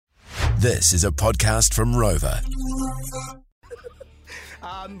This is a podcast from Rover.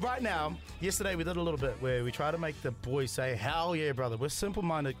 Right now, yesterday we did a little bit where we tried to make the boys say, hell yeah, brother. We're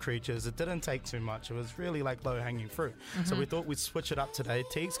simple-minded creatures. It didn't take too much. It was really like low-hanging fruit. So we thought we'd switch it up today.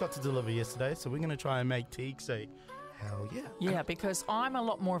 Teague's got to deliver yesterday, so we're going to try and make Teague say, hell yeah. Yeah, because I'm a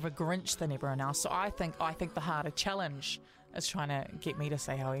lot more of a Grinch than everyone else, so I think the harder challenge is trying to get me to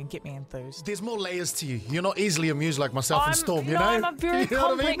say hell and get me enthused. There's more layers to you. You're not easily amused like myself and Storm, you know? I'm a very You know what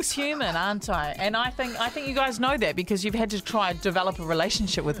I mean? complex human, aren't I? And I think you guys know that because you've had to try to develop a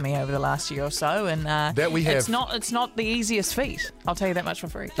relationship with me over the last year or so, and that we have. It's not the easiest feat. I'll tell you that much for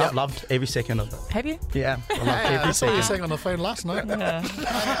free. I've loved every second of it. Have you? Yeah, I loved every That's what you were second. saying on the phone last night. Yeah.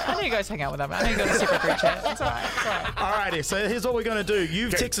 I know you guys hang out with them. I know you got a separate group chat. It's all right. Alrighty, so here's what we're going to do.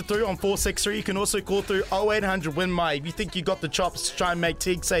 You've texted through on 463. You can also call through 0800 Win My. If you think you got the chops, try and make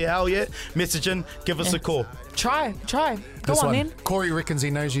Teague say hell yeah, message in, give us a call. Try. Go This on one, then. Corey reckons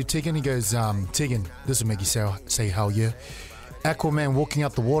he knows you, Tegan. He goes, Tegan, this will make you say hell yeah. Aquaman walking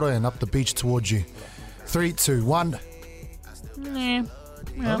out the water and up the beach towards you. 3, 2, 1. Yeah.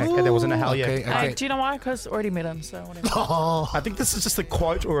 Okay, there wasn't a hell yeah. Okay. Do you know why? Because already met him, so whatever. Oh, I think this is just a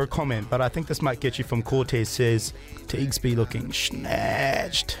quote or a comment, but I think this might get you from Cortez says, Teague's be looking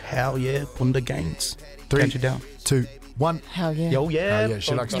snatched. Hell yeah, Bunda Gaines. 3, Count you down. 2, 1. Hell yeah. Yo, yeah. Hell yeah,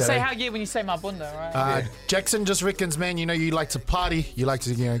 she likes You that. say hell yeah when you say my bunda, right? Jackson just reckons, man, you know, you like to party. You like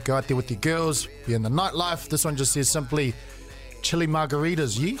to, go out there with your girls, be in the nightlife. This one just says simply, chili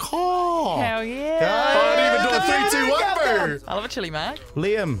margaritas. Yeehaw. Hell yeah. I didn't even do a 3, 2, 1, boo. I love a chili, Mark.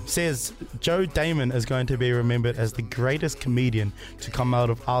 Liam says Joe Damon is going to be remembered as the greatest comedian to come out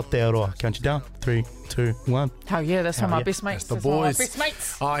of Aotearoa. Count you down. 3, 2, 1. Hell yeah, that's one of my yeah. best mates. The That's one of boys. my best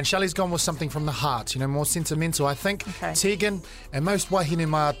mates. Oh, and Shelley's gone with something from the heart, more sentimental. I think Okay. Tegan and most wahine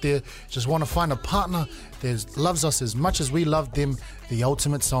mai out there just want to find a partner that loves us as much as we love them, the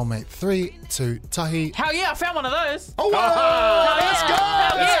ultimate soulmate. 3, 2, tahi. Hell yeah, I found one of those. Oh, wow. Let's go.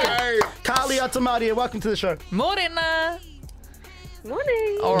 Hell yeah. Carly Atamari, welcome to the show. Morena.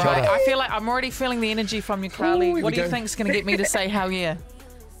 Morning. All right, I feel like I'm already feeling the energy from you, Carly. Ooh, here What we do you go. think's going to get me to say hell yeah?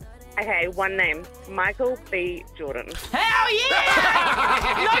 Okay, one name. Michael B. Jordan. Hell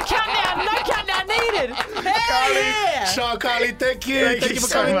yeah! No countdown needed. Hell yeah! Sean, Carly, thank you. Thank you for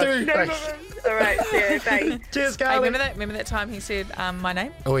so coming much. through. Thanks. All right, yeah, thanks. Cheers, Hey, Carly. remember that time he said my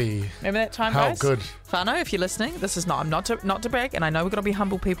name? Oi. Remember that time, How guys? good. Fano, if you're listening, this is not to brag, and I know we've got to be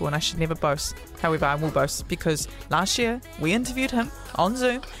humble people, and I should never boast. However, I will boast because last year we interviewed him on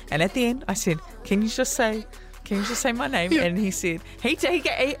Zoom, and at the end I said, "Can you just say my name?" Yeah. And he said he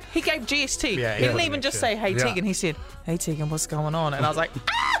gave GST. Yeah, he didn't yeah. even just say, "Hey Yeah. Tegan." He said, "Hey Tegan, what's going on?" And I was like,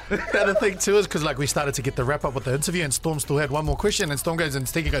 The other thing too is because we started to get the wrap up with the interview, and Storm still had one more question, and Storm goes and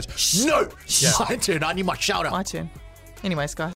Tegan goes, "No, my turn. I need my shout out." "My turn." Anyways, guys.